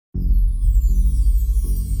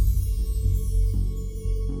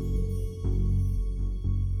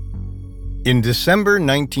In December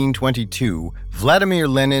 1922, Vladimir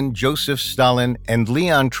Lenin, Joseph Stalin, and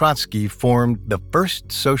Leon Trotsky formed the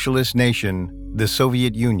first socialist nation, the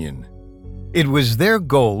Soviet Union. It was their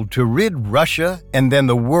goal to rid Russia and then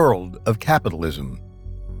the world of capitalism.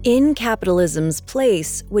 In capitalism's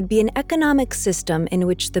place would be an economic system in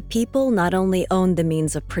which the people not only owned the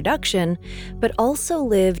means of production, but also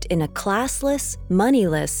lived in a classless,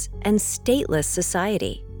 moneyless, and stateless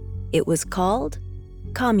society. It was called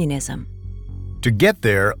communism. To get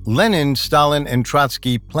there, Lenin, Stalin, and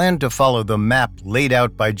Trotsky planned to follow the map laid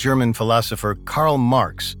out by German philosopher Karl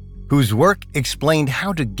Marx, whose work explained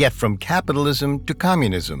how to get from capitalism to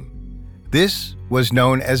communism. This was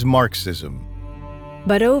known as Marxism.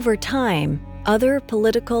 But over time, other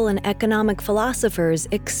political and economic philosophers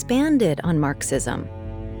expanded on Marxism.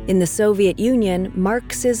 In the Soviet Union,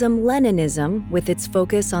 Marxism-Leninism, with its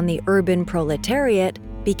focus on the urban proletariat,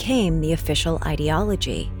 became the official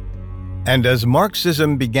ideology. And as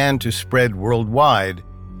Marxism began to spread worldwide,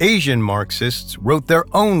 Asian Marxists wrote their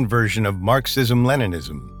own version of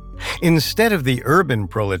Marxism-Leninism. Instead of the urban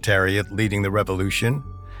proletariat leading the revolution,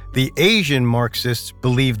 the Asian Marxists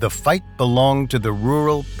believed the fight belonged to the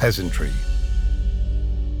rural peasantry.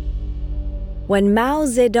 When Mao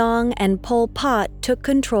Zedong and Pol Pot took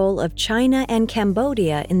control of China and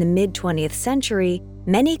Cambodia in the mid-20th century,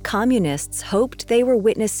 many communists hoped they were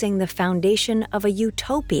witnessing the foundation of a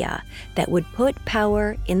utopia that would put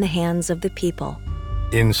power in the hands of the people.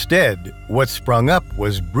 Instead, what sprung up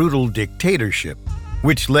was brutal dictatorship,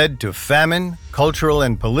 which led to famine, cultural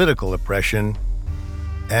and political oppression,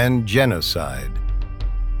 and genocide.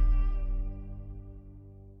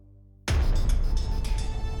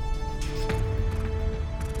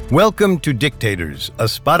 Welcome to Dictators, a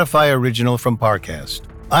Spotify original from Parcast.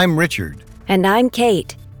 I'm Richard. And I'm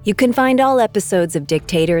Kate. You can find all episodes of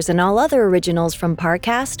Dictators and all other originals from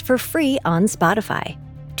Parcast for free on Spotify.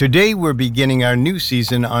 Today we're beginning our new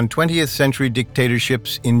season on 20th century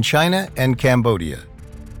dictatorships in China and Cambodia.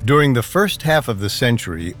 During the first half of the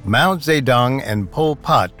century, Mao Zedong and Pol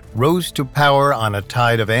Pot rose to power on a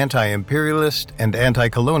tide of anti-imperialist and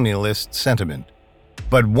anti-colonialist sentiment.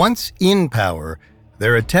 But once in power,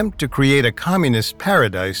 their attempt to create a communist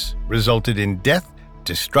paradise resulted in death,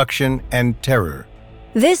 destruction, and terror.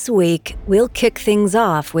 This week, we'll kick things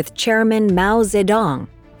off with Chairman Mao Zedong.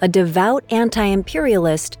 A devout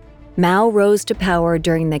anti-imperialist, Mao rose to power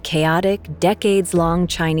during the chaotic, decades-long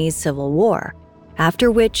Chinese Civil War, after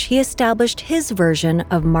which he established his version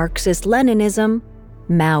of Marxist-Leninism,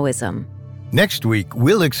 Maoism. Next week,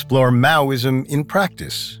 we'll explore Maoism in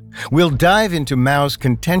practice. We'll dive into Mao's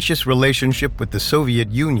contentious relationship with the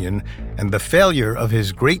Soviet Union and the failure of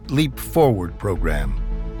his Great Leap Forward program.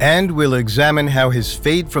 And we'll examine how his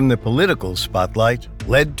fade from the political spotlight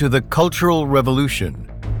led to the Cultural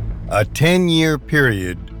Revolution, a 10-year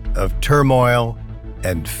period of turmoil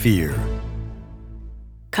and fear.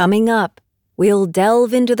 Coming up, we'll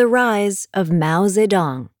delve into the rise of Mao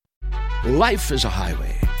Zedong. Life is a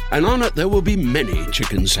highway, and on it there will be many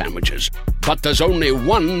chicken sandwiches. But there's only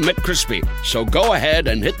one McCrispy. So go ahead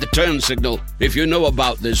and hit the turn signal if you know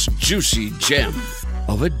about this juicy gem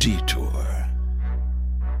of a detour.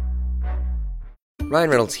 Ryan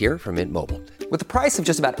Reynolds here from Mint Mobile. With the price of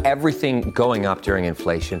just about everything going up during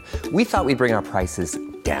inflation, we thought we'd bring our prices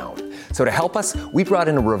down. So to help us, we brought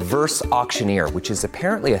in a reverse auctioneer, which is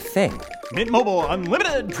apparently a thing. Mint Mobile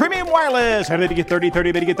Unlimited Premium Wireless. How to get 30,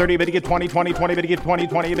 30, bit to get 30, bit to get 20, 20, 20, bit to get 20,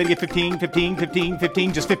 20, bit to get 15, 15, 15,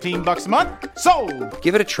 15, just $15 a month? Sold!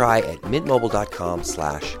 Give it a try at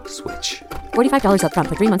mintmobile.com/switch. $45 up front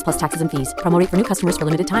for 3 months plus taxes and fees. Promo rate for new customers for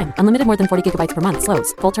limited time. Unlimited more than 40 gigabytes per month.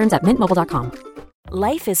 Slows full terms at mintmobile.com.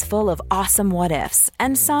 Life is full of awesome what-ifs,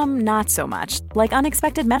 and some not so much, like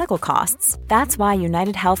unexpected medical costs. That's why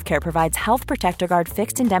United Healthcare provides Health Protector Guard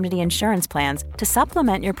fixed indemnity insurance plans to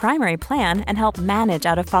supplement your primary plan and help manage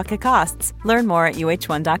out-of-pocket costs. Learn more at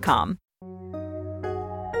uh1.com.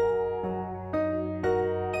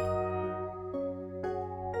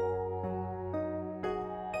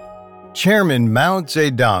 Chairman Mao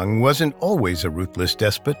Zedong wasn't always a ruthless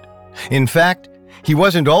despot. In fact, he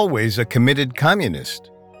wasn't always a committed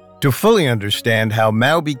communist. To fully understand how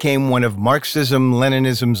Mao became one of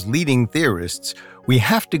Marxism-Leninism's leading theorists, we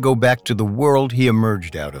have to go back to the world he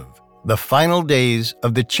emerged out of, the final days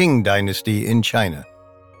of the Qing dynasty in China.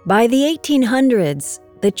 By the 1800s,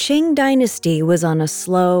 the Qing dynasty was on a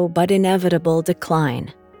slow but inevitable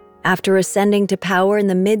decline. After ascending to power in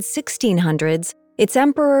the mid-1600s, its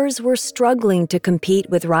emperors were struggling to compete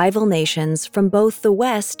with rival nations from both the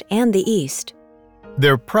West and the East.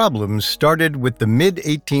 Their problems started with the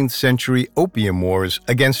mid-18th century Opium Wars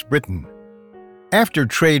against Britain. After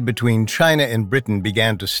trade between China and Britain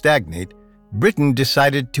began to stagnate, Britain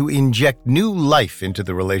decided to inject new life into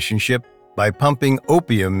the relationship by pumping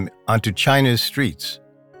opium onto China's streets.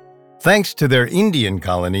 Thanks to their Indian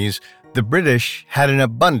colonies, the British had an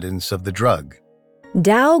abundance of the drug.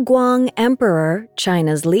 Dao Guang Emperor,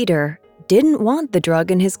 China's leader, didn't want the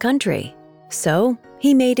drug in his country, so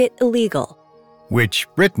he made it illegal. Which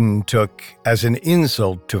Britain took as an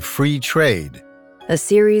insult to free trade. A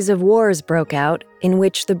series of wars broke out in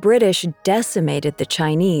which the British decimated the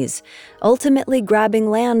Chinese, ultimately grabbing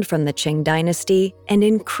land from the Qing dynasty and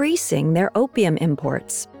increasing their opium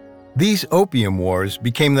imports. These opium wars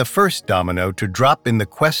became the first domino to drop in the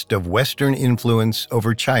quest of Western influence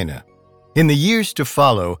over China. In the years to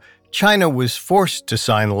follow, China was forced to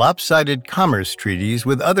sign lopsided commerce treaties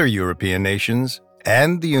with other European nations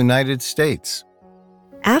and the United States.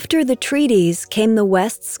 After the treaties came the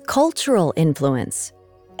West's cultural influence.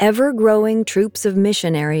 Ever-growing troops of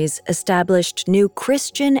missionaries established new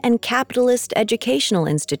Christian and capitalist educational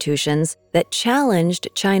institutions that challenged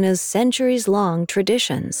China's centuries-long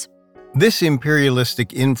traditions. This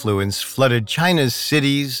imperialistic influence flooded China's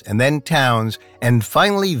cities and then towns and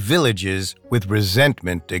finally villages with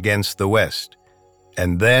resentment against the West.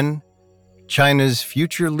 And then, China's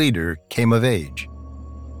future leader came of age.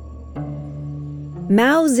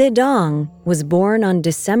 Mao Zedong was born on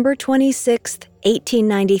December 26,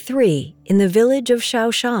 1893, in the village of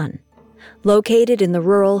Shaoshan. Located in the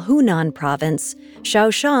rural Hunan province,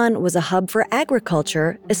 Shaoshan was a hub for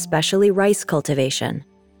agriculture, especially rice cultivation.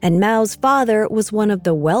 And Mao's father was one of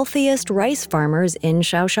the wealthiest rice farmers in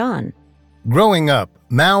Shaoshan. Growing up,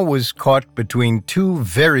 Mao was caught between two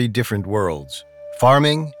very different worlds,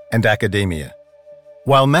 farming and academia.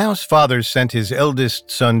 While Mao's father sent his eldest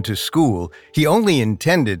son to school, he only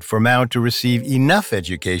intended for Mao to receive enough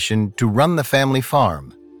education to run the family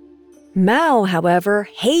farm. Mao, however,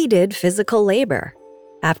 hated physical labor.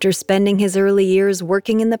 After spending his early years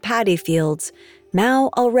working in the paddy fields, Mao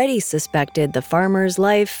already suspected the farmer's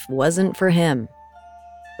life wasn't for him.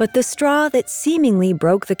 But the straw that seemingly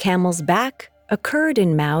broke the camel's back occurred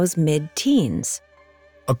in Mao's mid-teens.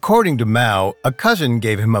 According to Mao, a cousin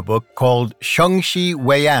gave him a book called Shengxi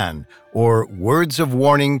Weian, or Words of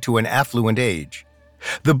Warning to an Affluent Age.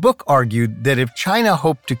 The book argued that if China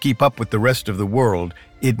hoped to keep up with the rest of the world,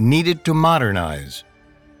 it needed to modernize.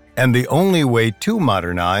 And the only way to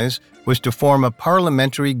modernize was to form a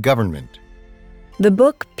parliamentary government. The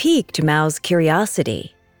book piqued Mao's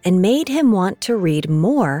curiosity and made him want to read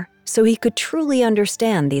more so he could truly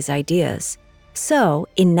understand these ideas. So,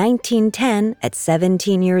 in 1910, at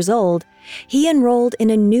 17 years old, he enrolled in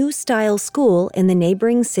a new-style school in the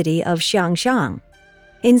neighboring city of Xiangxiang.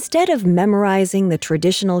 Instead of memorizing the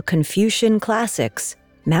traditional Confucian classics,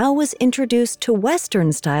 Mao was introduced to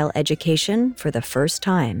Western-style education for the first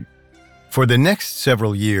time. For the next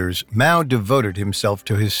several years, Mao devoted himself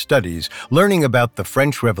to his studies, learning about the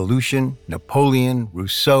French Revolution, Napoleon,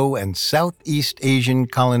 Rousseau, and Southeast Asian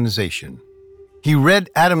colonization. He read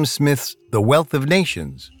Adam Smith's The Wealth of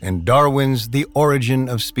Nations and Darwin's The Origin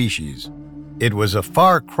of Species. It was a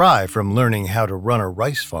far cry from learning how to run a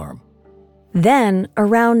rice farm. Then,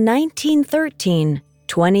 around 1913,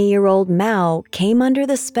 20-year-old Mao came under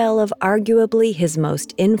the spell of arguably his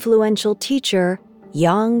most influential teacher,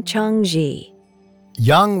 Yang Changji.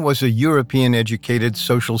 Yang was a European-educated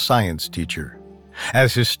social science teacher.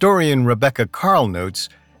 As historian Rebecca Carl notes,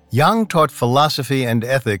 Yang taught philosophy and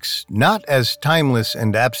ethics not as timeless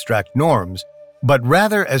and abstract norms, but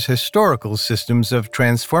rather as historical systems of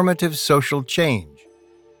transformative social change.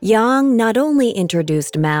 Yang not only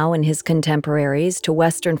introduced Mao and his contemporaries to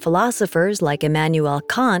Western philosophers like Immanuel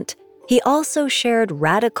Kant, he also shared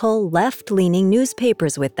radical left-leaning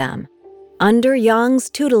newspapers with them. Under Yang's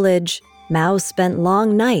tutelage, Mao spent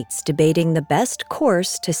long nights debating the best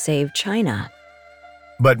course to save China.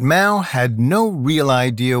 But Mao had no real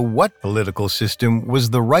idea what political system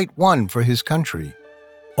was the right one for his country.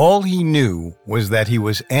 All he knew was that he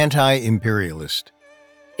was anti-imperialist.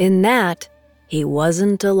 In that, he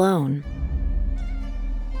wasn't alone.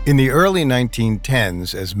 In the early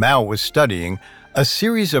 1910s, as Mao was studying, a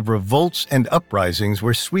series of revolts and uprisings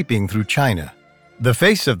were sweeping through China. The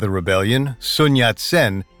face of the rebellion, Sun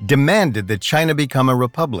Yat-sen, demanded that China become a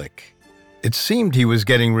republic. It seemed he was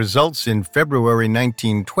getting results in February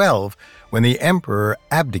 1912 when the emperor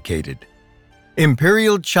abdicated.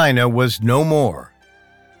 Imperial China was no more,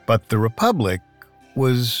 but the republic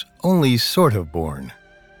was only sort of born.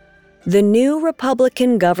 The new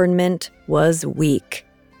Republican government was weak.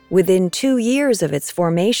 Within 2 years of its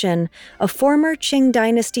formation, a former Qing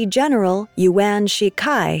dynasty general, Yuan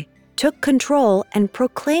Shikai, took control and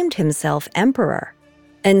proclaimed himself emperor.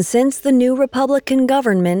 And since the new Republican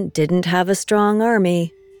government didn't have a strong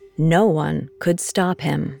army, no one could stop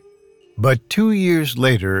him. But 2 years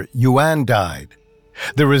later, Yuan died.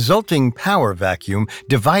 The resulting power vacuum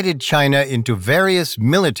divided China into various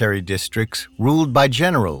military districts ruled by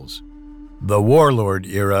generals. The warlord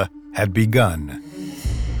era had begun.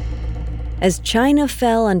 As China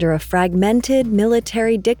fell under a fragmented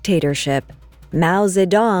military dictatorship, Mao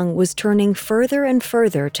Zedong was turning further and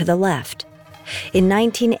further to the left. In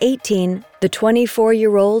 1918, the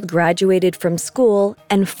 24-year-old graduated from school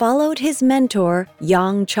and followed his mentor,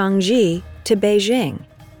 Yang Changji, to Beijing.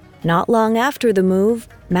 Not long after the move,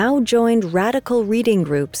 Mao joined radical reading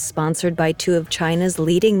groups sponsored by two of China's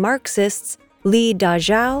leading Marxists, Li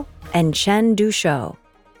Dazhao and Chen Dushou.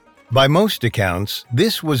 By most accounts,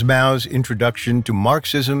 this was Mao's introduction to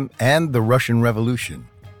Marxism and the Russian Revolution.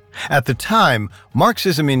 At the time,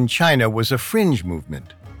 Marxism in China was a fringe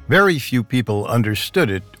movement. Very few people understood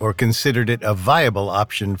it or considered it a viable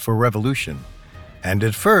option for revolution. And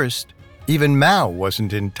at first, even Mao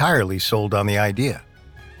wasn't entirely sold on the idea.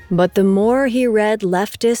 But the more he read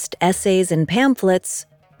leftist essays and pamphlets,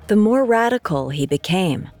 the more radical he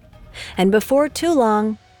became. And before too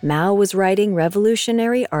long, Mao was writing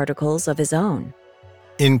revolutionary articles of his own.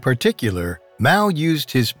 In particular, Mao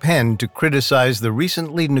used his pen to criticize the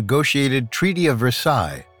recently negotiated Treaty of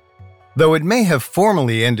Versailles. Though it may have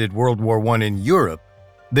formally ended World War I in Europe,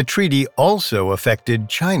 the treaty also affected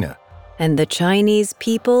China. And the Chinese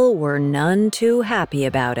people were none too happy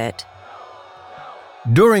about it.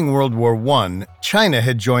 During World War I, China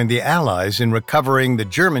had joined the Allies in recovering the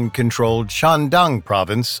German-controlled Shandong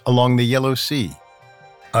province along the Yellow Sea.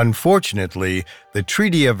 Unfortunately, the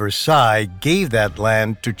Treaty of Versailles gave that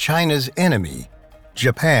land to China's enemy,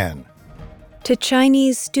 Japan. To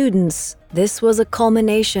Chinese students, this was a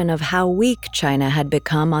culmination of how weak China had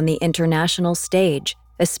become on the international stage,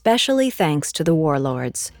 especially thanks to the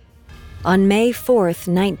warlords. On May 4,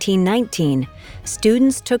 1919,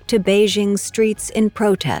 students took to Beijing's streets in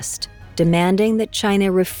protest, demanding that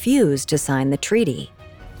China refuse to sign the treaty.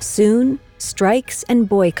 Soon, strikes and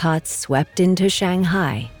boycotts swept into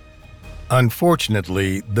Shanghai.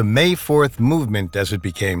 Unfortunately, the May 4th movement, as it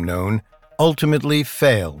became known, ultimately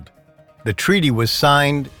failed. The treaty was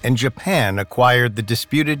signed, and Japan acquired the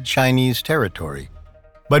disputed Chinese territory.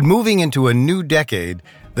 But moving into a new decade,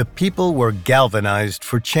 the people were galvanized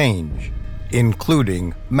for change,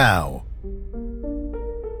 including Mao.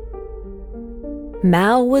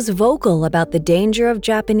 Mao was vocal about the danger of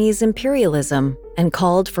Japanese imperialism and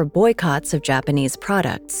called for boycotts of Japanese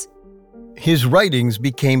products. His writings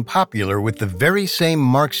became popular with the very same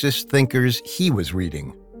Marxist thinkers he was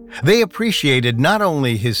reading. They appreciated not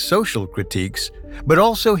only his social critiques, but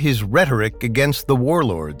also his rhetoric against the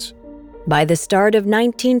warlords. By the start of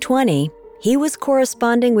 1920, he was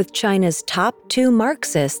corresponding with China's top two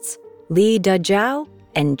Marxists, Li Dazhao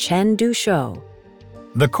and Chen Dushou.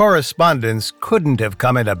 The correspondence couldn't have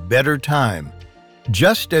come at a better time.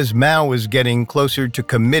 Just as Mao was getting closer to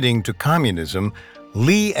committing to communism,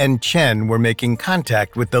 Li and Chen were making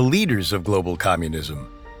contact with the leaders of global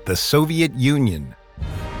communism, the Soviet Union.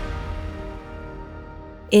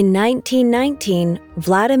 In 1919,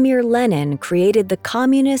 Vladimir Lenin created the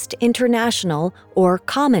Communist International, or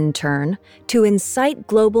Comintern, to incite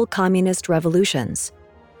global communist revolutions.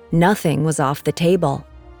 Nothing was off the table.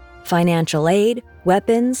 Financial aid,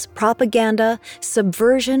 weapons, propaganda,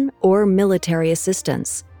 subversion, or military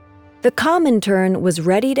assistance. The Comintern was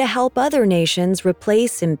ready to help other nations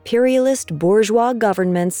replace imperialist bourgeois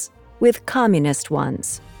governments with communist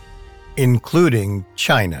ones, including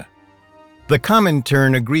China. The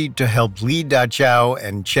Comintern agreed to help Li Dazhao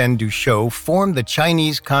and Chen Dushou form the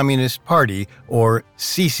Chinese Communist Party, or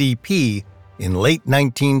CCP, in late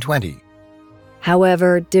 1920.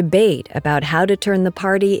 However, debate about how to turn the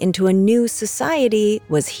party into a new society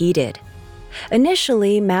was heated.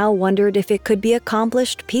 Initially, Mao wondered if it could be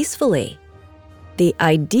accomplished peacefully. The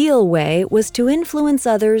ideal way was to influence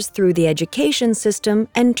others through the education system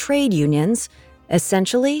and trade unions,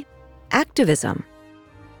 essentially, activism.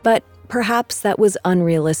 But perhaps that was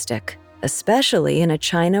unrealistic, especially in a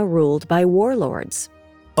China ruled by warlords.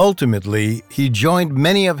 Ultimately, he joined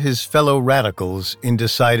many of his fellow radicals in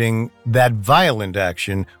deciding that violent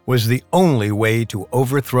action was the only way to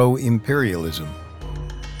overthrow imperialism.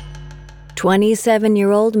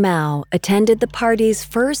 27-year-old Mao attended the party's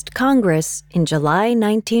first Congress in July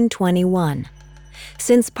 1921.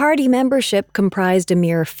 Since party membership comprised a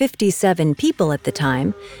mere 57 people at the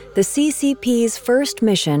time, the CCP's first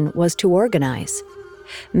mission was to organize.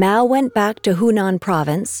 Mao went back to Hunan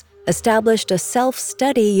province, established a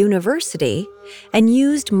self-study university, and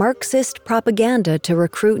used Marxist propaganda to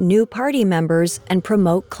recruit new party members and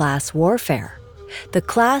promote class warfare. The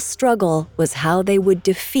class struggle was how they would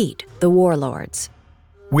defeat the warlords.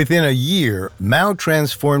 Within a year, Mao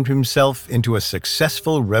transformed himself into a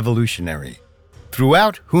successful revolutionary.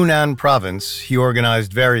 Throughout Hunan province, he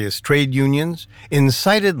organized various trade unions,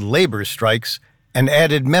 incited labor strikes, and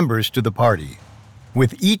added members to the party.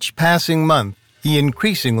 With each passing month, he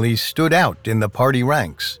increasingly stood out in the party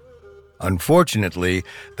ranks. Unfortunately,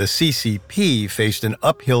 the CCP faced an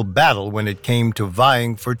uphill battle when it came to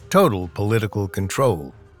vying for total political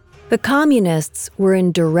control. The Communists were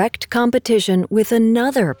in direct competition with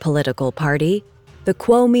another political party, the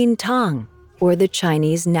Kuomintang, or the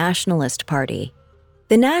Chinese Nationalist Party.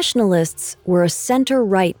 The Nationalists were a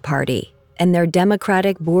center-right party, and their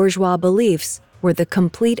democratic bourgeois beliefs were the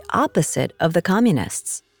complete opposite of the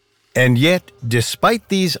Communists. And yet, despite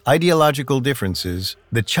these ideological differences,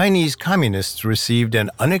 the Chinese Communists received an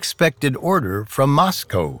unexpected order from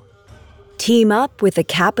Moscow. Team up with the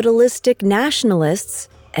capitalistic nationalists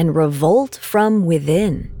and revolt from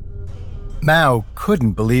within. Mao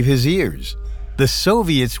couldn't believe his ears. The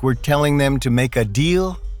Soviets were telling them to make a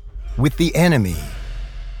deal with the enemy.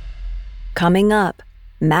 Coming up,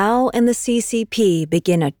 Mao and the CCP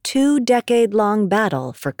begin a 2-decade-long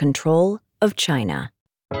battle for control of China.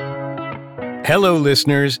 Hello,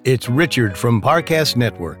 listeners. It's Richard from Parcast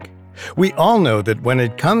Network. We all know that when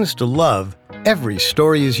it comes to love, every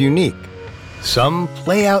story is unique. Some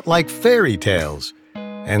play out like fairy tales,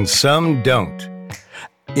 and some don't.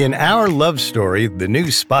 In Our Love Story, the new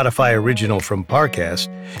Spotify original from Parcast,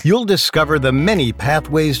 you'll discover the many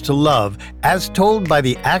pathways to love as told by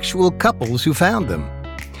the actual couples who found them.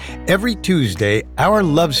 Every Tuesday, Our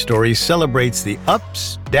Love Story celebrates the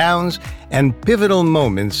ups, downs, and pivotal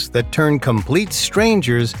moments that turn complete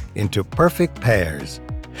strangers into perfect pairs.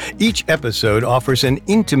 Each episode offers an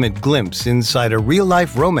intimate glimpse inside a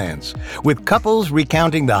real-life romance, with couples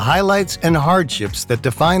recounting the highlights and hardships that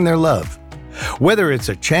define their love. Whether it's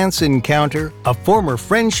a chance encounter, a former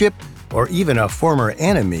friendship, or even a former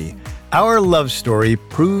enemy, Our Love Story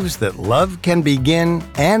proves that love can begin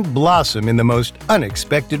and blossom in the most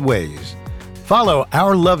unexpected ways. Follow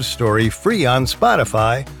Our Love Story free on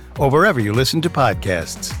Spotify or wherever you listen to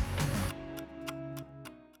podcasts.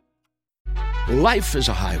 Life is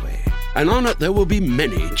a highway, and on it there will be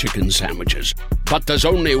many chicken sandwiches. But there's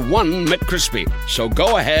only one McCrispy. So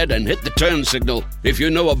go ahead and hit the turn signal if you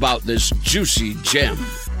know about this juicy gem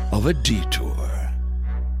of a detour.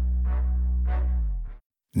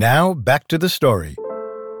 Now, back to the story.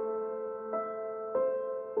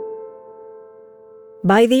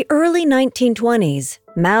 By the early 1920s,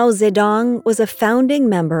 Mao Zedong was a founding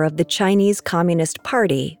member of the Chinese Communist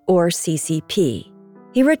Party, or CCP.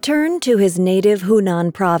 He returned to his native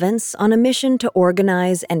Hunan province on a mission to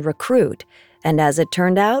organize and recruit, and as it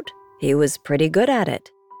turned out, he was pretty good at it.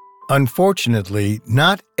 Unfortunately,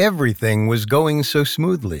 not everything was going so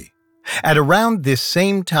smoothly. At around this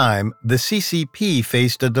same time, the CCP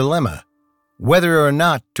faced a dilemma: whether or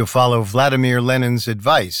not to follow Vladimir Lenin's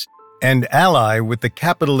advice and ally with the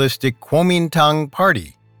capitalistic Kuomintang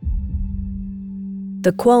Party.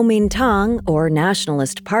 The Kuomintang, or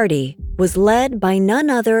Nationalist Party, was led by none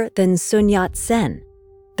other than Sun Yat-sen,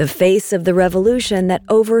 the face of the revolution that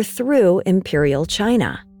overthrew Imperial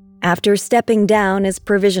China. After stepping down as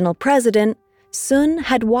provisional president, Sun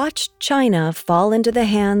had watched China fall into the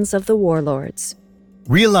hands of the warlords.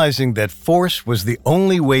 Realizing that force was the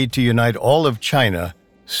only way to unite all of China,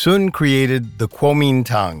 Sun created the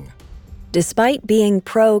Kuomintang. Despite being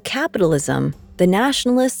pro-capitalism, the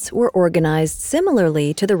nationalists were organized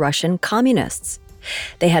similarly to the Russian communists.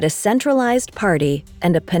 They had a centralized party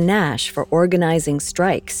and a panache for organizing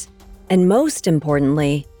strikes. And most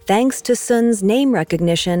importantly, thanks to Sun's name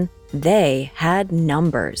recognition, they had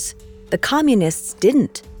numbers. The communists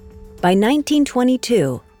didn't. By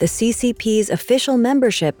 1922, the CCP's official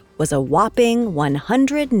membership was a whopping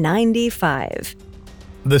 195.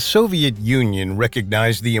 The Soviet Union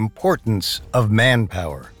recognized the importance of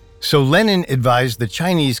manpower, so Lenin advised the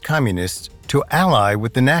Chinese communists to ally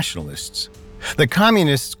with the nationalists. The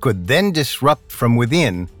communists could then disrupt from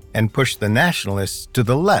within and push the nationalists to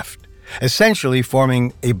the left, essentially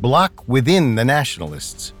forming a bloc within the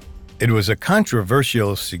nationalists. It was a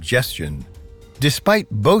controversial suggestion. Despite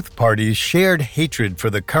both parties' shared hatred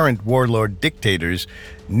for the current warlord dictators,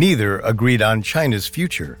 neither agreed on China's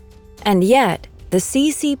future. And yet, the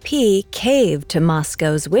CCP caved to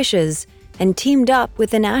Moscow's wishes and teamed up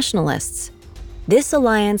with the nationalists. This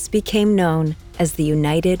alliance became known as the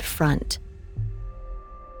United Front.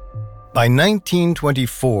 By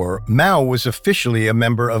 1924, Mao was officially a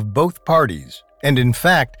member of both parties, and in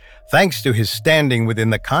fact, thanks to his standing within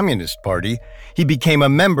the Communist Party, he became a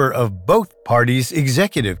member of both parties'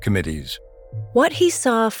 executive committees. What he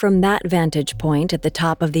saw from that vantage point at the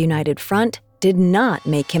top of the United Front did not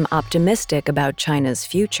make him optimistic about China's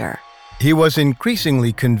future. He was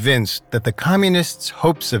increasingly convinced that the Communists'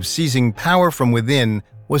 hopes of seizing power from within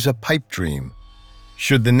was a pipe dream.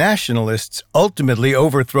 Should the Nationalists ultimately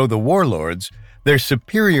overthrow the warlords, their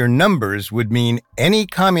superior numbers would mean any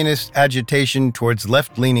communist agitation towards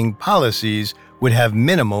left-leaning policies would have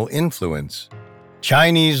minimal influence.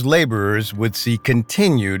 Chinese laborers would see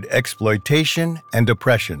continued exploitation and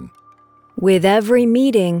oppression. With every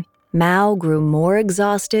meeting, Mao grew more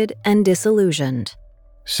exhausted and disillusioned.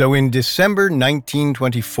 So in December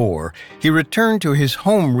 1924, he returned to his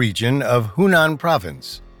home region of Hunan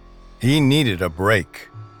Province. He needed a break.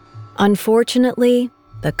 Unfortunately,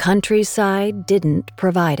 the countryside didn't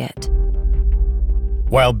provide it.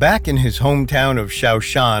 While back in his hometown of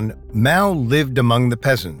Shaoshan, Mao lived among the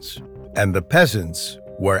peasants, and the peasants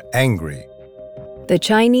were angry. The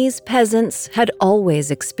Chinese peasants had always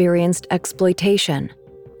experienced exploitation.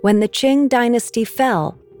 When the Qing dynasty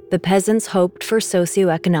fell, the peasants hoped for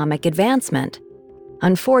socioeconomic advancement.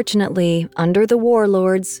 Unfortunately, under the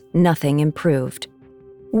warlords, nothing improved.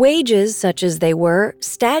 Wages, such as they were,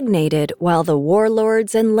 stagnated while the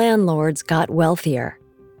warlords and landlords got wealthier.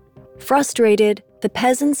 Frustrated, the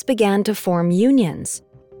peasants began to form unions.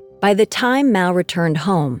 By the time Mao returned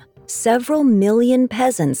home, several million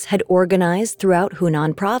peasants had organized throughout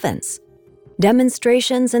Hunan Province.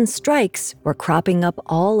 Demonstrations and strikes were cropping up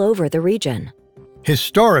all over the region.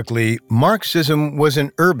 Historically, Marxism was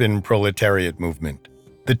an urban proletariat movement.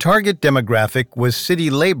 The target demographic was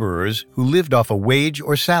city laborers who lived off a wage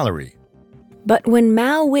or salary. But when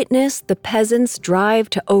Mao witnessed the peasants' drive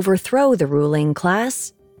to overthrow the ruling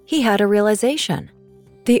class, he had a realization.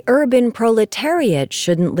 The urban proletariat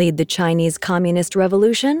shouldn't lead the Chinese Communist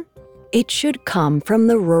Revolution. It should come from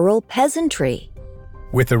the rural peasantry.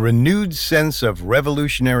 With a renewed sense of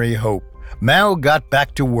revolutionary hope, Mao got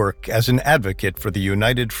back to work as an advocate for the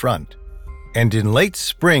United Front. And in late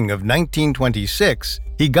spring of 1926,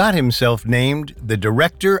 he got himself named the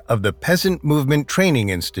director of the Peasant Movement Training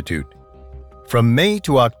Institute. From May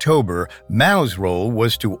to October, Mao's role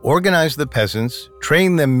was to organize the peasants,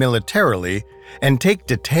 train them militarily, and take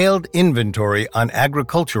detailed inventory on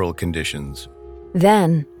agricultural conditions.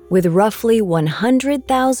 Then, with roughly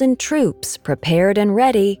 100,000 troops prepared and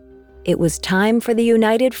ready, it was time for the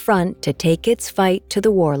United Front to take its fight to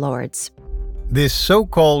the warlords. This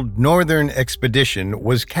so-called Northern Expedition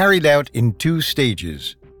was carried out in 2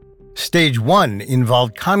 stages. Stage 1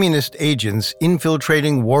 involved communist agents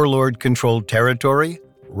infiltrating warlord-controlled territory,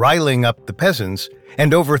 riling up the peasants,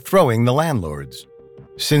 and overthrowing the landlords.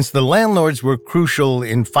 Since the landlords were crucial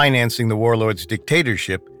in financing the warlords'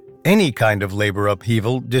 dictatorship, any kind of labor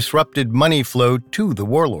upheaval disrupted money flow to the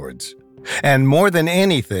warlords. And more than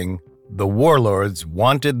anything, the warlords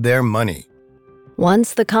wanted their money.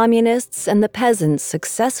 Once the communists and the peasants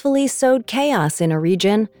successfully sowed chaos in a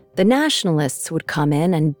region, the nationalists would come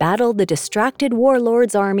in and battle the distracted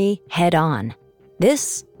warlords' army head-on.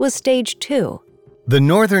 This was stage 2. The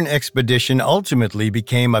Northern Expedition ultimately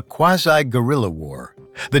became a quasi-guerrilla war.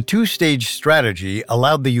 The 2-stage strategy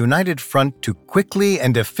allowed the United Front to quickly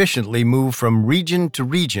and efficiently move from region to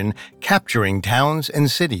region, capturing towns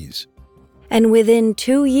and cities. And within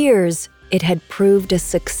 2 years, it had proved a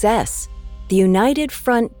success. The United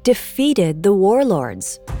Front defeated the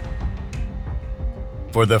warlords.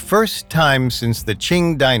 For the first time since the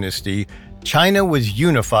Qing dynasty, China was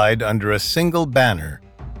unified under a single banner,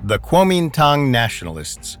 the Kuomintang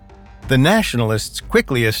Nationalists. The Nationalists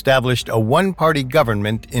quickly established a one-party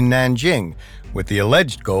government in Nanjing with the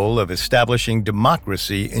alleged goal of establishing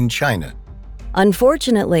democracy in China.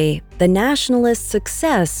 Unfortunately, the nationalist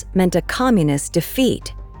success meant a communist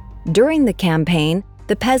defeat. During the campaign,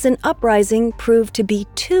 the peasant uprising proved to be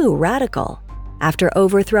too radical. After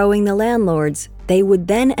overthrowing the landlords, they would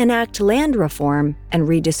then enact land reform and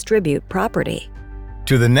redistribute property.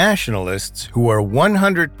 To the nationalists, who were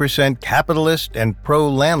 100% capitalist and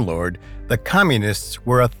pro-landlord, the communists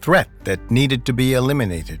were a threat that needed to be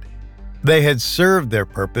eliminated. They had served their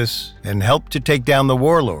purpose and helped to take down the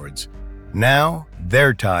warlords. Now,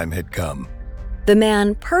 their time had come. The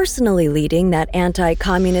man personally leading that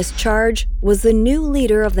anti-communist charge was the new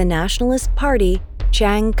leader of the Nationalist Party,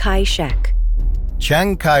 Chiang Kai-shek.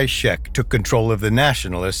 Chiang Kai-shek took control of the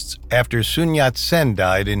nationalists after Sun Yat-sen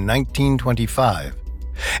died in 1925,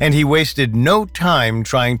 and he wasted no time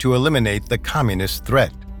trying to eliminate the communist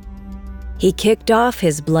threat. He kicked off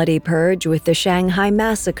his bloody purge with the Shanghai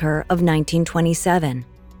Massacre of 1927.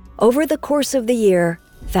 Over the course of the year,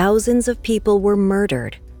 thousands of people were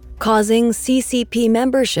murdered, causing CCP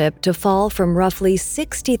membership to fall from roughly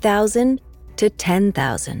 60,000 to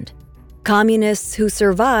 10,000. Communists who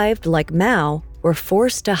survived, like Mao, were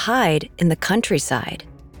forced to hide in the countryside.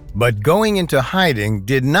 But going into hiding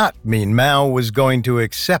did not mean Mao was going to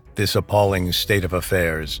accept this appalling state of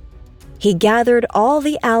affairs. He gathered all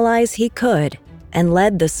the allies he could and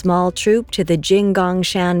led the small troop to the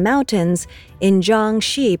Jinggangshan Mountains in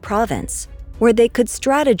Jiangxi province, where they could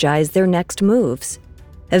strategize their next moves.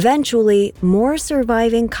 Eventually, more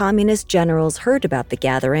surviving communist generals heard about the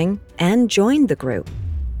gathering and joined the group.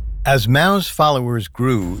 As Mao's followers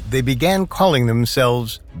grew, they began calling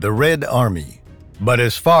themselves the Red Army. But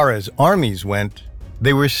as far as armies went,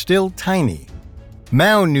 they were still tiny.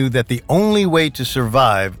 Mao knew that the only way to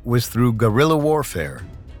survive was through guerrilla warfare.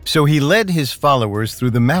 So he led his followers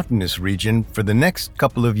through the mountainous region for the next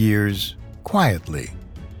couple of years quietly.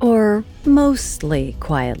 Or mostly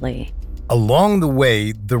quietly. Along the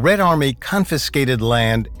way, the Red Army confiscated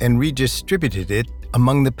land and redistributed it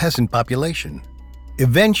among the peasant population.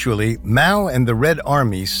 Eventually, Mao and the Red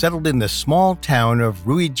Army settled in the small town of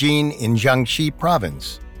Ruijin in Jiangxi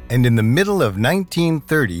province, and in the middle of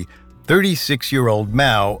 1930, 36-year-old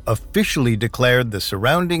Mao officially declared the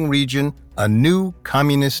surrounding region a new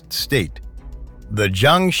communist state, the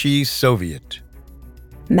Jiangxi Soviet.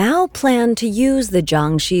 Mao planned to use the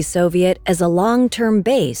Jiangxi Soviet as a long-term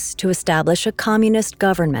base to establish a communist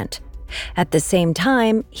government. At the same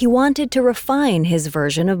time, he wanted to refine his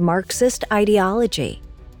version of Marxist ideology.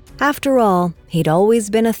 After all, he'd always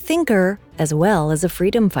been a thinker as well as a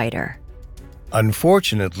freedom fighter.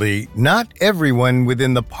 Unfortunately, not everyone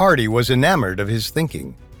within the party was enamored of his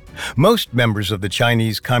thinking. Most members of the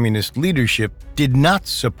Chinese communist leadership did not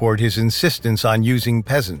support his insistence on using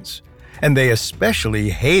peasants, and they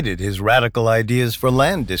especially hated his radical ideas for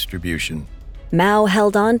land distribution. Mao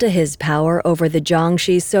held on to his power over the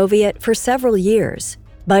Jiangxi Soviet for several years.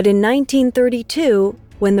 But in 1932,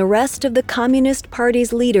 when the rest of the Communist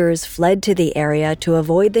Party's leaders fled to the area to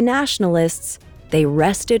avoid the nationalists, they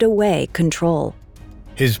wrested away control.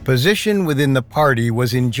 His position within the party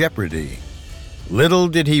was in jeopardy. Little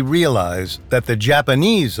did he realize that the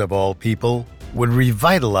Japanese, of all people, would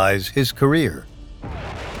revitalize his career.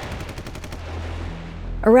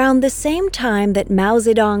 Around the same time that Mao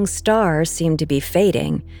Zedong's star seemed to be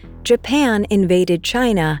fading, Japan invaded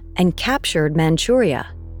China and captured Manchuria.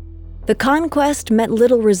 The conquest met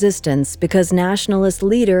little resistance because nationalist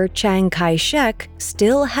leader Chiang Kai-shek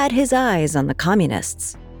still had his eyes on the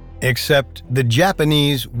communists. Except the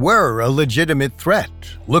Japanese were a legitimate threat,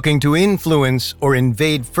 looking to influence or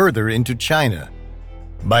invade further into China.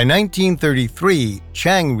 By 1933,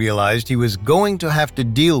 Chiang realized he was going to have to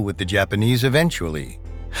deal with the Japanese eventually.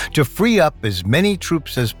 To free up as many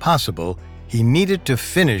troops as possible, he needed to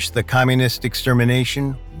finish the communist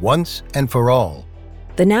extermination once and for all.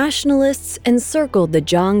 The nationalists encircled the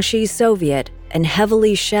Jiangxi Soviet and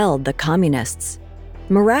heavily shelled the communists.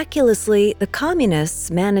 Miraculously, the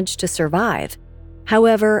communists managed to survive.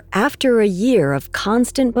 However, after a year of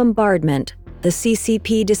constant bombardment, the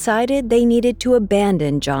CCP decided they needed to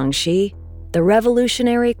abandon Jiangxi. The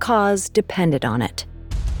revolutionary cause depended on it.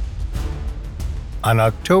 On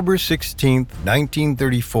October 16,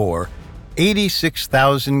 1934,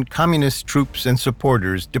 86,000 communist troops and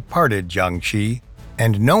supporters departed Jiangxi,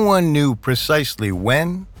 and no one knew precisely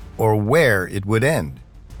when or where it would end.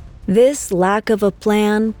 This lack of a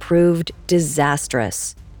plan proved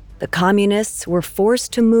disastrous. The communists were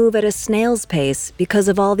forced to move at a snail's pace because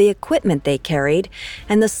of all the equipment they carried,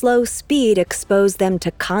 and the slow speed exposed them to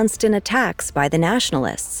constant attacks by the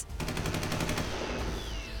nationalists.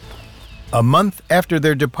 A month after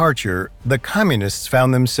their departure, the communists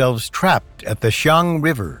found themselves trapped at the Xiang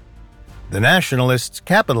River. The nationalists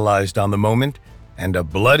capitalized on the moment, and a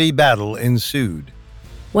bloody battle ensued.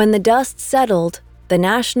 When the dust settled, the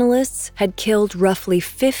nationalists had killed roughly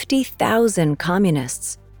 50,000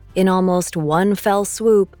 communists. In almost one fell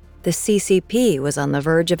swoop, the CCP was on the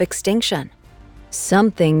verge of extinction.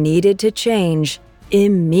 Something needed to change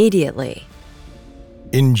immediately.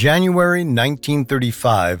 In January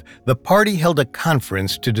 1935, the party held a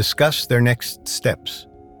conference to discuss their next steps.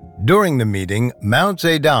 During the meeting, Mao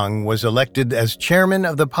Zedong was elected as chairman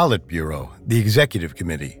of the Politburo, the executive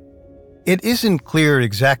committee. It isn't clear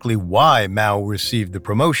exactly why Mao received the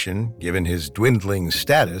promotion, given his dwindling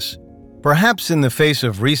status. Perhaps in the face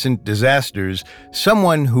of recent disasters,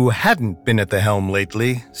 someone who hadn't been at the helm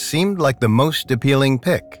lately seemed like the most appealing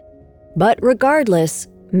pick. But regardless,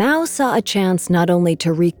 Mao saw a chance not only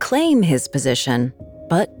to reclaim his position,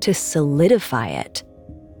 but to solidify it.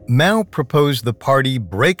 Mao proposed the party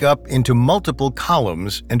break up into multiple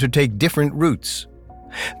columns and to take different routes.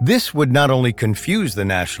 This would not only confuse the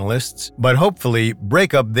nationalists, but hopefully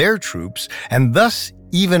break up their troops and thus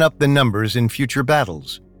even up the numbers in future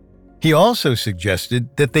battles. He also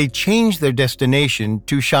suggested that they change their destination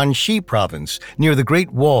to Shanxi province, near the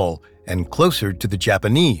Great Wall and closer to the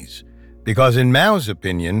Japanese, because in Mao's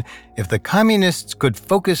opinion, if the communists could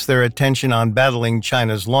focus their attention on battling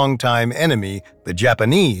China's longtime enemy, the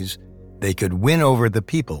Japanese, they could win over the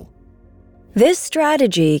people. This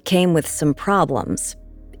strategy came with some problems.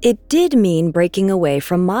 It did mean breaking away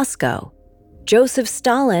from Moscow. Joseph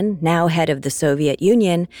Stalin, now head of the Soviet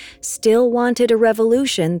Union, still wanted a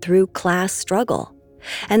revolution through class struggle.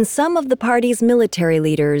 And some of the party's military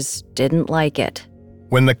leaders didn't like it.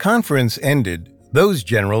 When the conference ended, those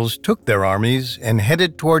generals took their armies and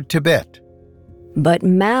headed toward Tibet. But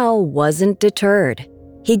Mao wasn't deterred.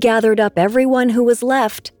 He gathered up everyone who was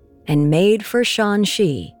left and made for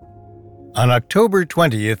Shanxi. On October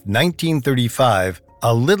 20th, 1935,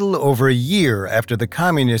 a little over a year after the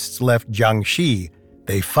communists left Jiangxi,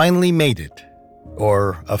 they finally made it.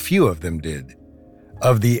 Or a few of them did.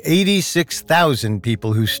 Of the 86,000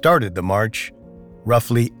 people who started the march,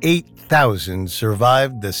 roughly 8,000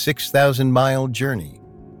 survived the 6,000-mile journey.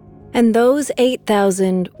 And those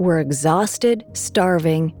 8,000 were exhausted,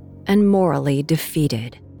 starving, and morally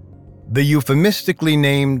defeated. The euphemistically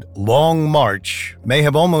named Long March may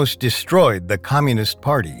have almost destroyed the Communist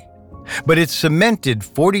Party, but it cemented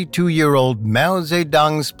 42-year-old Mao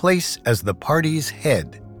Zedong's place as the party's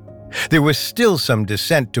head. There was still some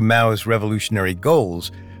dissent to Mao's revolutionary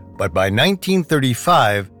goals, but by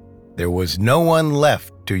 1935, there was no one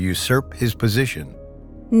left to usurp his position.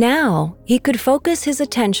 Now, he could focus his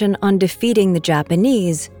attention on defeating the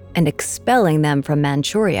Japanese and expelling them from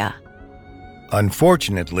Manchuria.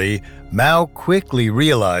 Unfortunately, Mao quickly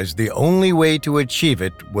realized the only way to achieve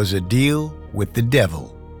it was a deal with the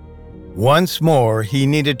devil. Once more, he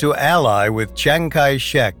needed to ally with Chiang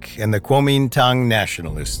Kai-shek and the Kuomintang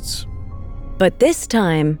nationalists. But this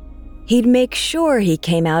time, he'd make sure he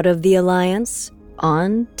came out of the alliance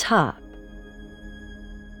on top.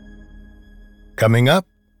 Coming up,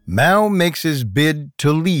 Mao makes his bid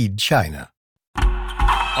to lead China.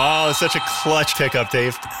 Oh, it's such a clutch pickup,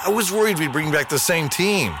 Dave. I was worried we'd bring back the same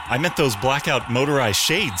team. I meant those blackout motorized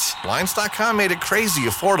shades. Blinds.com made it crazy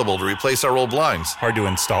affordable to replace our old blinds. Hard to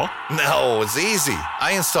install? No, it's easy.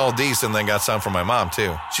 I installed these and then got some for my mom,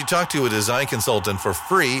 too. She talked to a design consultant for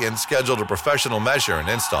free and scheduled a professional measure and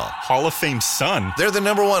install. Hall of Fame son. They're the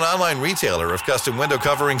 #1 online retailer of custom window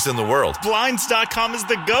coverings in the world. Blinds.com is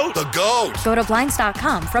the GOAT. The GOAT! Go to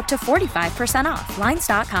Blinds.com for up to 45% off.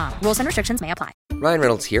 Blinds.com. Rules and restrictions may apply. Ryan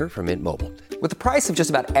Reynolds here from Mint Mobile. With the price of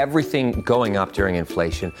just about everything going up during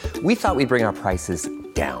inflation, we thought we'd bring our prices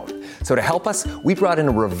down. So to help us, we brought in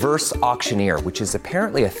a reverse auctioneer, which is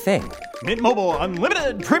apparently a thing. Mint Mobile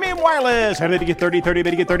Unlimited Premium Wireless. How to get 30, 30,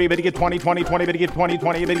 bit to get 30, bit to get 20, 20, 20, bit to get 20,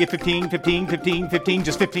 20, bit to get 15, 15, 15, 15,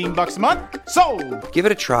 just $15 a month? Sold! Give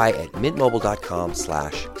it a try at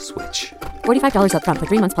mintmobile.com/switch. $45 up front for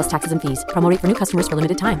 3 months plus taxes and fees. Promo rate for new customers for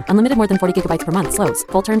limited time. Unlimited more than 40 gigabytes per month. Slows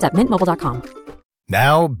full terms at mintmobile.com.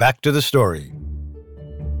 Now, back to the story.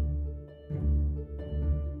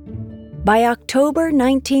 By October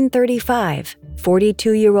 1935,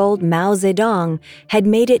 42-year-old Mao Zedong had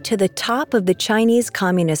made it to the top of the Chinese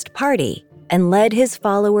Communist Party and led his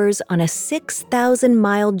followers on a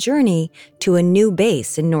 6,000-mile journey to a new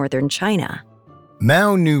base in northern China.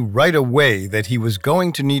 Mao knew right away that he was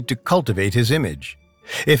going to need to cultivate his image.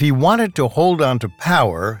 If he wanted to hold on to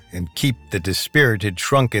power and keep the dispirited,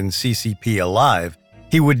 shrunken CCP alive,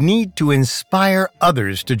 he would need to inspire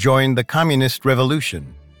others to join the communist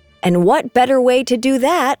revolution. And what better way to do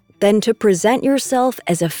that than to present yourself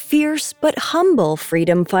as a fierce but humble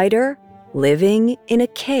freedom fighter living in a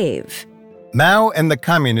cave? Mao and the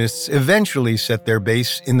communists eventually set their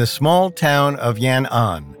base in the small town of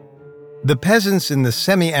Yan'an. The peasants in the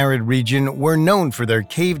semi-arid region were known for their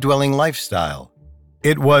cave-dwelling lifestyle.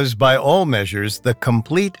 It was, by all measures, the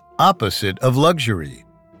complete opposite of luxury.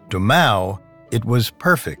 To Mao, it was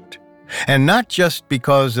perfect. And not just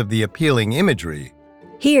because of the appealing imagery.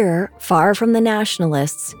 Here, far from the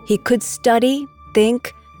nationalists, he could study,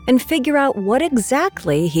 think, and figure out what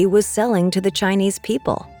exactly he was selling to the Chinese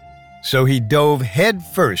people. So he dove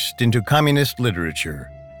headfirst into communist literature.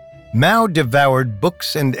 Mao devoured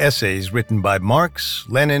books and essays written by Marx,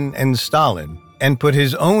 Lenin, and Stalin, and put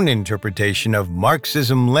his own interpretation of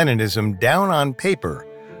Marxism-Leninism down on paper,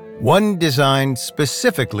 one designed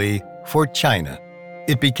specifically for China.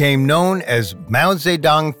 It became known as Mao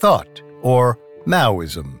Zedong thought, or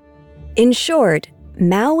Maoism. In short,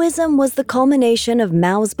 Maoism was the culmination of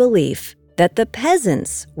Mao's belief that the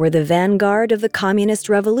peasants were the vanguard of the communist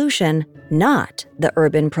revolution, not the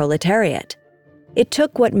urban proletariat. It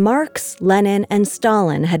took what Marx, Lenin, and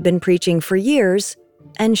Stalin had been preaching for years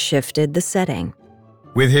and shifted the setting.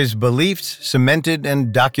 With his beliefs cemented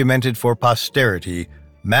and documented for posterity,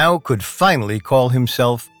 Mao could finally call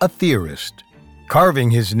himself a theorist,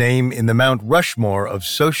 carving his name in the Mount Rushmore of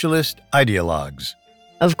socialist ideologues.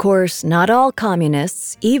 Of course, not all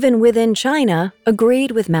communists, even within China,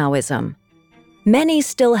 agreed with Maoism. Many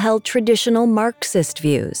still held traditional Marxist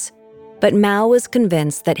views, but Mao was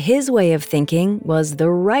convinced that his way of thinking was the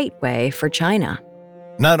right way for China.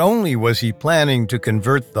 Not only was he planning to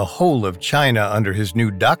convert the whole of China under his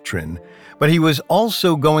new doctrine, but he was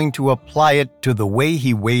also going to apply it to the way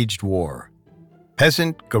he waged war.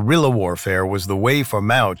 Peasant guerrilla warfare was the way for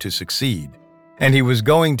Mao to succeed, and he was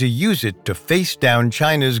going to use it to face down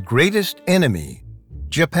China's greatest enemy,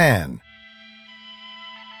 Japan.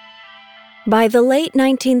 By the late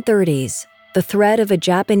 1930s, the threat of a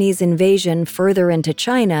Japanese invasion further into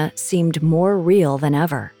China seemed more real than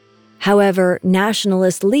ever. However,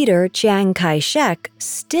 nationalist leader Chiang Kai-shek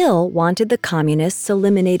still wanted the communists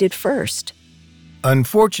eliminated first.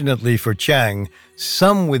 Unfortunately for Chiang,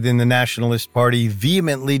 some within the Nationalist Party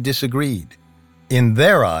vehemently disagreed. In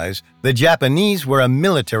their eyes, the Japanese were a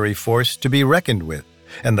military force to be reckoned with,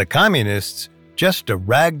 and the communists just a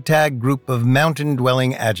ragtag group of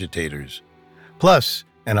mountain-dwelling agitators. Plus,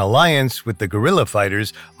 an alliance with the guerrilla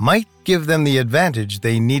fighters might give them the advantage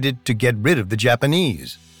they needed to get rid of the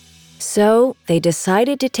Japanese. So, they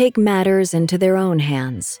decided to take matters into their own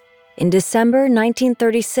hands. In December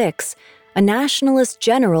 1936, a nationalist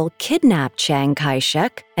general kidnapped Chiang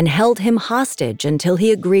Kai-shek and held him hostage until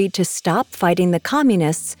he agreed to stop fighting the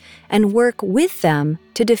communists and work with them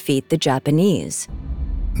to defeat the Japanese.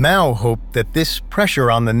 Mao hoped that this pressure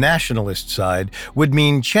on the nationalist side would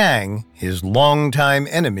mean Chiang, his longtime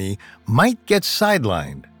enemy, might get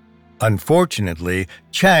sidelined. Unfortunately,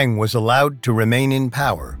 Chiang was allowed to remain in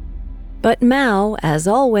power. But Mao, as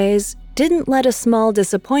always, didn't let a small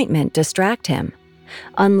disappointment distract him.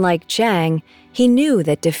 Unlike Chiang, he knew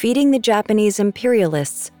that defeating the Japanese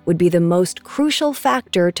imperialists would be the most crucial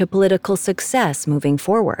factor to political success moving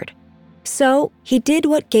forward. So, he did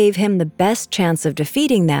what gave him the best chance of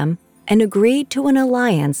defeating them and agreed to an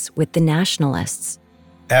alliance with the nationalists.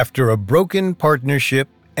 After a broken partnership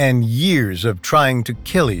and years of trying to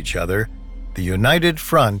kill each other, the United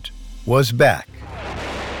Front was back.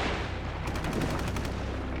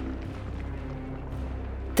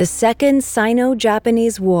 The Second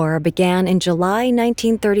Sino-Japanese War began in July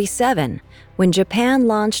 1937, when Japan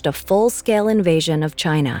launched a full-scale invasion of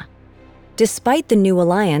China. Despite the new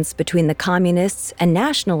alliance between the communists and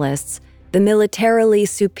nationalists, the militarily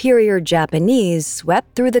superior Japanese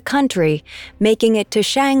swept through the country, making it to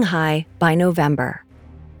Shanghai by November.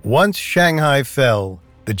 Once Shanghai fell,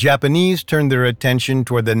 the Japanese turned their attention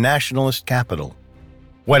toward the nationalist capital.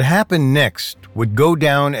 What happened next would go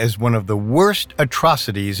down as one of the worst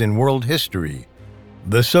atrocities in world history,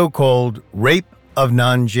 the so-called Rape of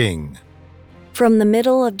Nanjing. From the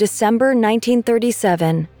middle of December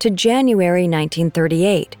 1937 to January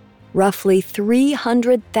 1938, roughly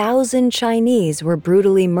 300,000 Chinese were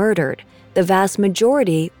brutally murdered. The vast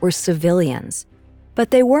majority were civilians.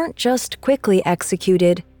 But they weren't just quickly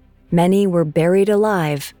executed. Many were buried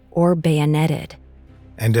alive or bayoneted.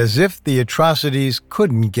 And as if the atrocities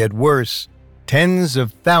couldn't get worse, tens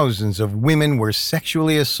of thousands of women were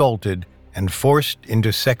sexually assaulted and forced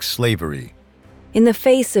into sex slavery. In the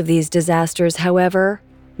face of these disasters, however,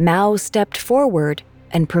 Mao stepped forward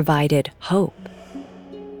and provided hope.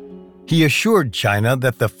 He assured China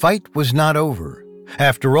that the fight was not over.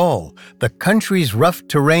 After all, the country's rough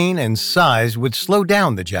terrain and size would slow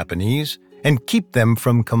down the Japanese and keep them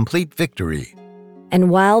from complete victory. And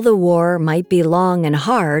while the war might be long and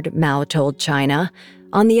hard, Mao told China,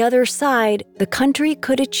 on the other side, the country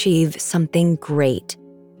could achieve something great.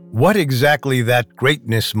 What exactly that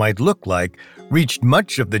greatness might look like reached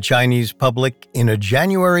much of the Chinese public in a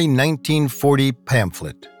January 1940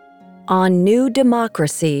 pamphlet. On New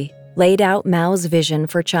Democracy, laid out Mao's vision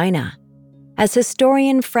for China. As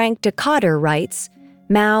historian Frank Decatur writes,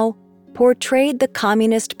 Mao portrayed the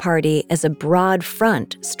Communist Party as a broad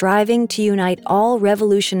front striving to unite all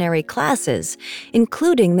revolutionary classes,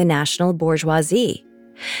 including the national bourgeoisie.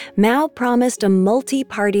 Mao promised a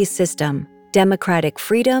multi-party system, democratic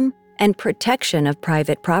freedom, and protection of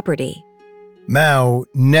private property. Mao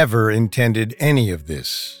never intended any of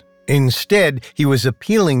this. Instead, he was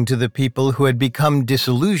appealing to the people who had become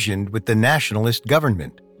disillusioned with the nationalist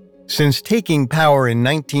government. Since taking power in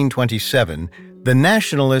 1927, the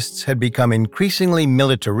nationalists had become increasingly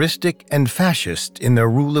militaristic and fascist in their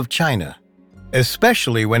rule of China,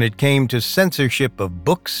 especially when it came to censorship of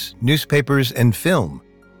books, newspapers, and film.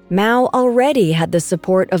 Mao already had the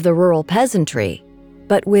support of the rural peasantry,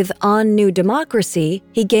 but with On New Democracy,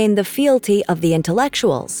 he gained the fealty of the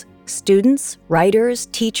intellectuals, students, writers,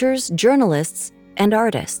 teachers, journalists, and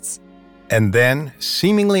artists. And then,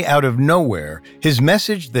 seemingly out of nowhere, his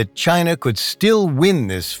message that China could still win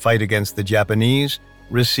this fight against the Japanese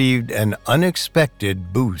received an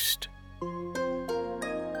unexpected boost.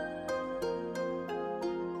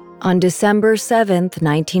 On December 7,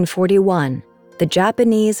 1941, the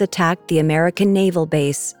Japanese attacked the American naval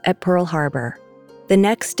base at Pearl Harbor. The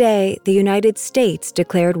next day, the United States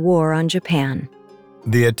declared war on Japan.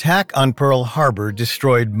 The attack on Pearl Harbor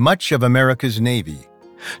destroyed much of America's Navy.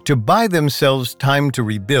 To buy themselves time to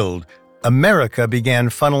rebuild, America began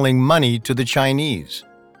funneling money to the Chinese.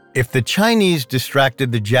 If the Chinese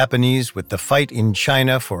distracted the Japanese with the fight in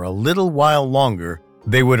China for a little while longer,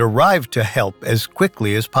 they would arrive to help as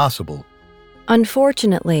quickly as possible.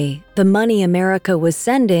 Unfortunately, the money America was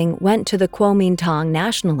sending went to the Kuomintang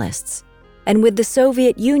nationalists. And with the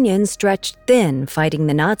Soviet Union stretched thin fighting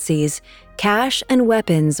the Nazis, cash and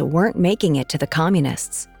weapons weren't making it to the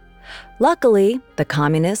communists. Luckily, the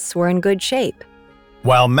communists were in good shape.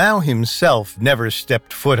 While Mao himself never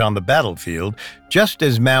stepped foot on the battlefield, just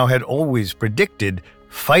as Mao had always predicted,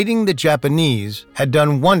 fighting the Japanese had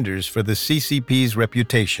done wonders for the CCP's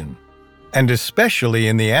reputation. And especially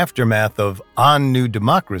in the aftermath of On New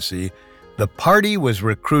Democracy, the party was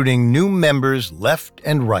recruiting new members left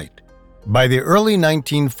and right. By the early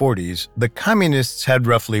 1940s, the communists had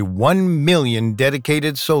roughly 1 million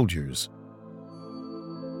dedicated soldiers.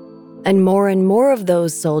 And more of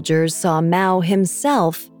those soldiers saw Mao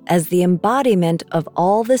himself as the embodiment of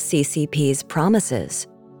all the CCP's promises.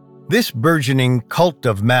 This burgeoning cult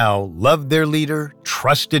of Mao loved their leader,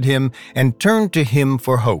 trusted him, and turned to him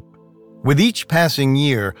for hope. With each passing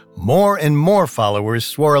year, more and more followers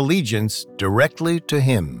swore allegiance directly to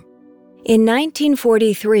him. In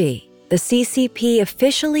 1943, the CCP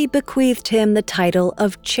officially bequeathed him the title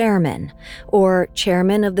of chairman, or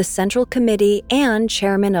chairman of the Central Committee and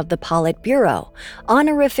chairman of the Politburo,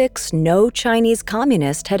 honorifics no Chinese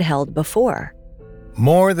communist had held before.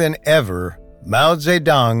 More than ever, Mao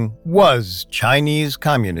Zedong was Chinese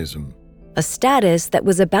communism. A status that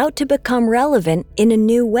was about to become relevant in a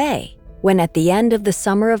new way, when at the end of the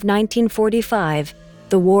summer of 1945,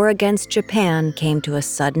 the war against Japan came to a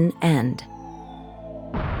sudden end.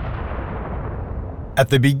 At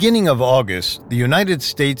the beginning of August, the United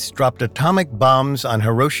States dropped atomic bombs on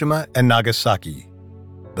Hiroshima and Nagasaki.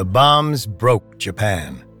 The bombs broke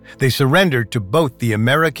Japan. They surrendered to both the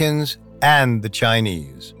Americans and the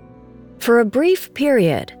Chinese. For a brief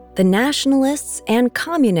period, the nationalists and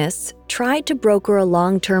communists tried to broker a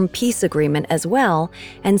long-term peace agreement as well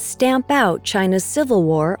and stamp out China's civil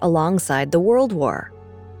war alongside the World War.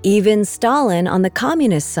 Even Stalin on the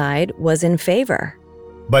communist side was in favor.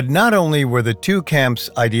 But not only were the two camps'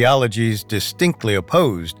 ideologies distinctly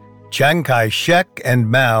opposed, Chiang Kai-shek and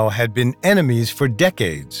Mao had been enemies for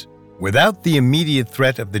decades. Without the immediate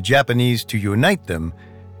threat of the Japanese to unite them,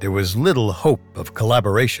 there was little hope of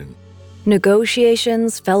collaboration.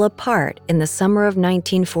 Negotiations fell apart in the summer of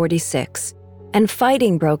 1946, and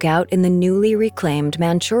fighting broke out in the newly reclaimed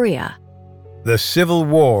Manchuria. The Civil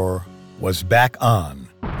War was back on.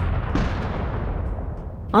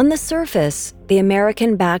 On the surface, the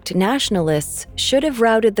American-backed nationalists should have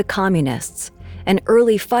routed the communists, and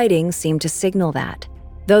early fighting seemed to signal that.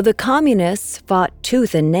 Though the communists fought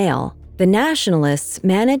tooth and nail, the nationalists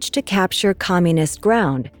managed to capture communist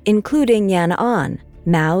ground, including Yan'an,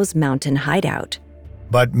 Mao's mountain hideout.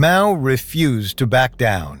 But Mao refused to back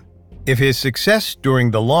down. If his success during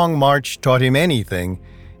the Long March taught him anything,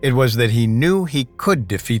 it was that he knew he could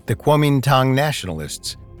defeat the Kuomintang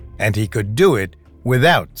nationalists, and he could do it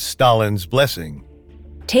without Stalin's blessing.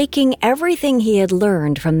 Taking everything he had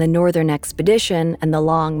learned from the Northern Expedition and the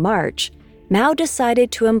Long March, Mao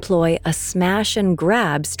decided to employ a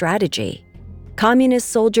smash-and-grab strategy. Communist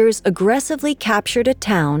soldiers aggressively captured a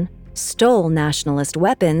town, stole nationalist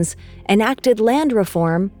weapons, enacted land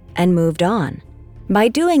reform, and moved on. By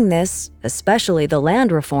doing this, especially the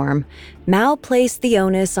land reform, Mao placed the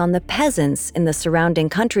onus on the peasants in the surrounding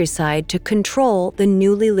countryside to control the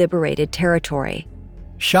newly liberated territory.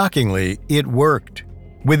 Shockingly, it worked.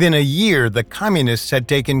 Within a year, the communists had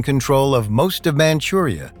taken control of most of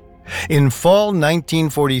Manchuria. In fall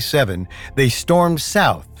 1947, they stormed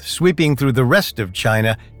south, sweeping through the rest of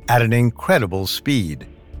China at an incredible speed.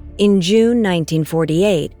 In June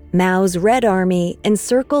 1948, Mao's Red Army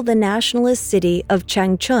encircled the nationalist city of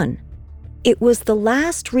Changchun. It was the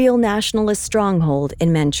last real nationalist stronghold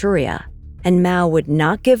in Manchuria, and Mao would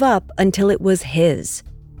not give up until it was his.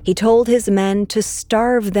 He told his men to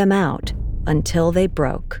starve them out until they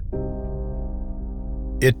broke.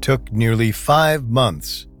 It took nearly 5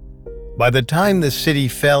 months. By the time the city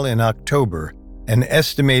fell in October, an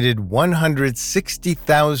estimated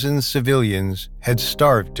 160,000 civilians had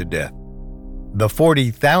starved to death. The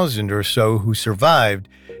 40,000 or so who survived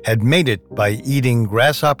had made it by eating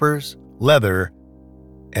grasshoppers, leather,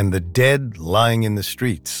 and the dead lying in the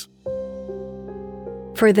streets.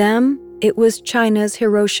 For them, it was China's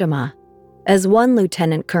Hiroshima. As one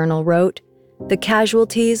lieutenant colonel wrote, the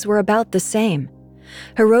casualties were about the same.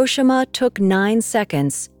 Hiroshima took 9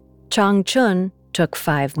 seconds. Changchun took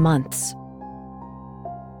 5 months.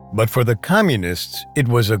 But for the communists, it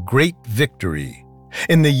was a great victory.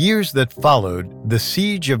 In the years that followed, the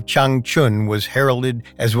siege of Changchun was heralded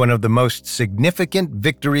as one of the most significant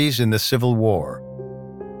victories in the Civil War.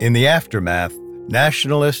 In the aftermath,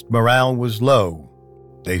 nationalist morale was low.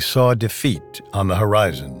 They saw defeat on the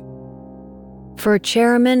horizon. For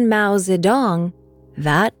Chairman Mao Zedong,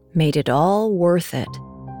 that made it all worth it.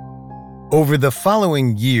 Over the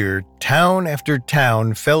following year, town after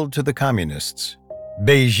town fell to the communists.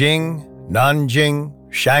 Beijing, Nanjing,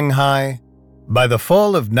 Shanghai. By the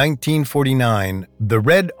fall of 1949, the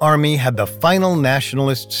Red Army had the final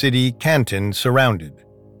nationalist city, Canton, surrounded.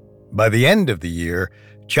 By the end of the year,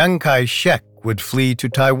 Chiang Kai-shek would flee to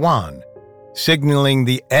Taiwan, signaling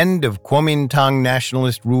the end of Kuomintang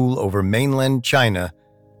nationalist rule over mainland China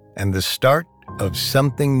and the start of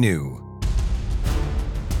something new.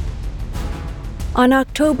 On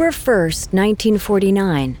October 1st,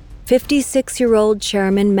 1949, 56-year-old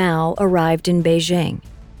Chairman Mao arrived in Beijing.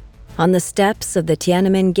 On the steps of the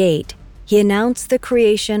Tiananmen Gate, he announced the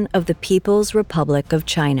creation of the People's Republic of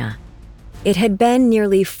China. It had been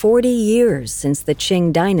nearly 40 years since the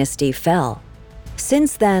Qing dynasty fell.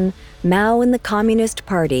 Since then, Mao and the Communist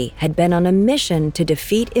Party had been on a mission to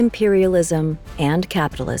defeat imperialism and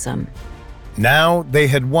capitalism. Now they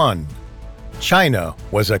had won. China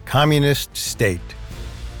was a communist state.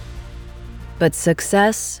 But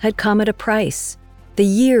success had come at a price. The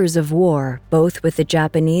years of war, both with the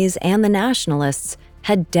Japanese and the nationalists,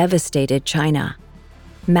 had devastated China.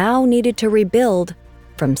 Mao needed to rebuild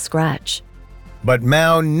from scratch. But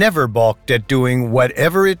Mao never balked at doing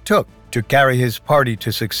whatever it took to carry his party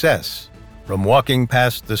to success, from walking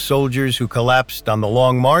past the soldiers who collapsed on the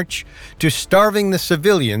Long March to starving the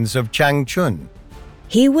civilians of Changchun.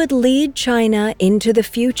 He would lead China into the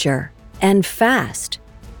future, and fast,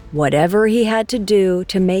 whatever he had to do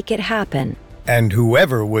to make it happen. And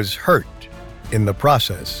whoever was hurt in the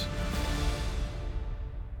process.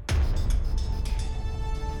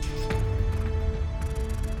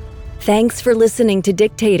 Thanks for listening to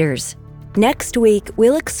Dictators. Next week,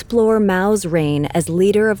 we'll explore Mao's reign as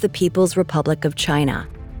leader of the People's Republic of China.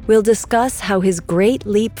 We'll discuss how his great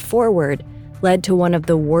leap forward led to one of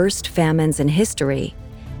the worst famines in history,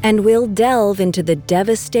 and we'll delve into the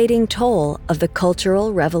devastating toll of the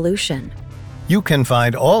Cultural Revolution. You can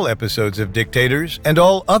find all episodes of Dictators and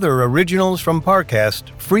all other originals from Parcast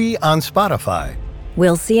free on Spotify.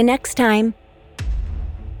 We'll see you next time.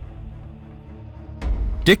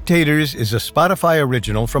 Dictators is a Spotify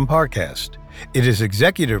original from Parcast. It is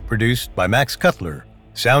executive produced by Max Cutler,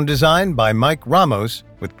 sound design by Mike Ramos,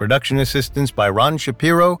 with production assistance by Ron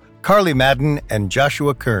Shapiro, Carly Madden, and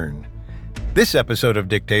Joshua Kern. This episode of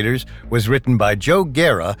Dictators was written by Joe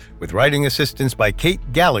Guerra, with writing assistance by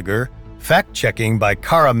Kate Gallagher, fact-checking by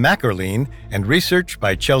Cara Mackerline, and research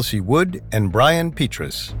by Chelsea Wood and Brian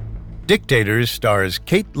Petrus. Dictators stars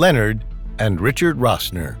Kate Leonard and Richard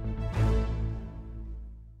Rossner.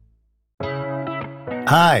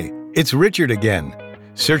 Hi, it's Richard again.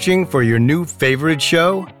 Searching for your new favorite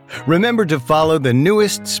show? Remember to follow the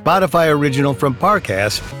newest Spotify original from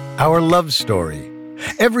Parcast, Our Love Story.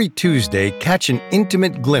 Every Tuesday, catch an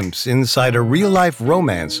intimate glimpse inside a real-life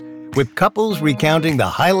romance with couples recounting the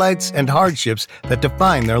highlights and hardships that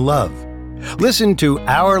define their love. Listen to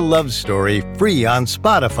Our Love Story free on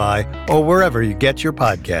Spotify or wherever you get your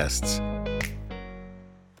podcasts.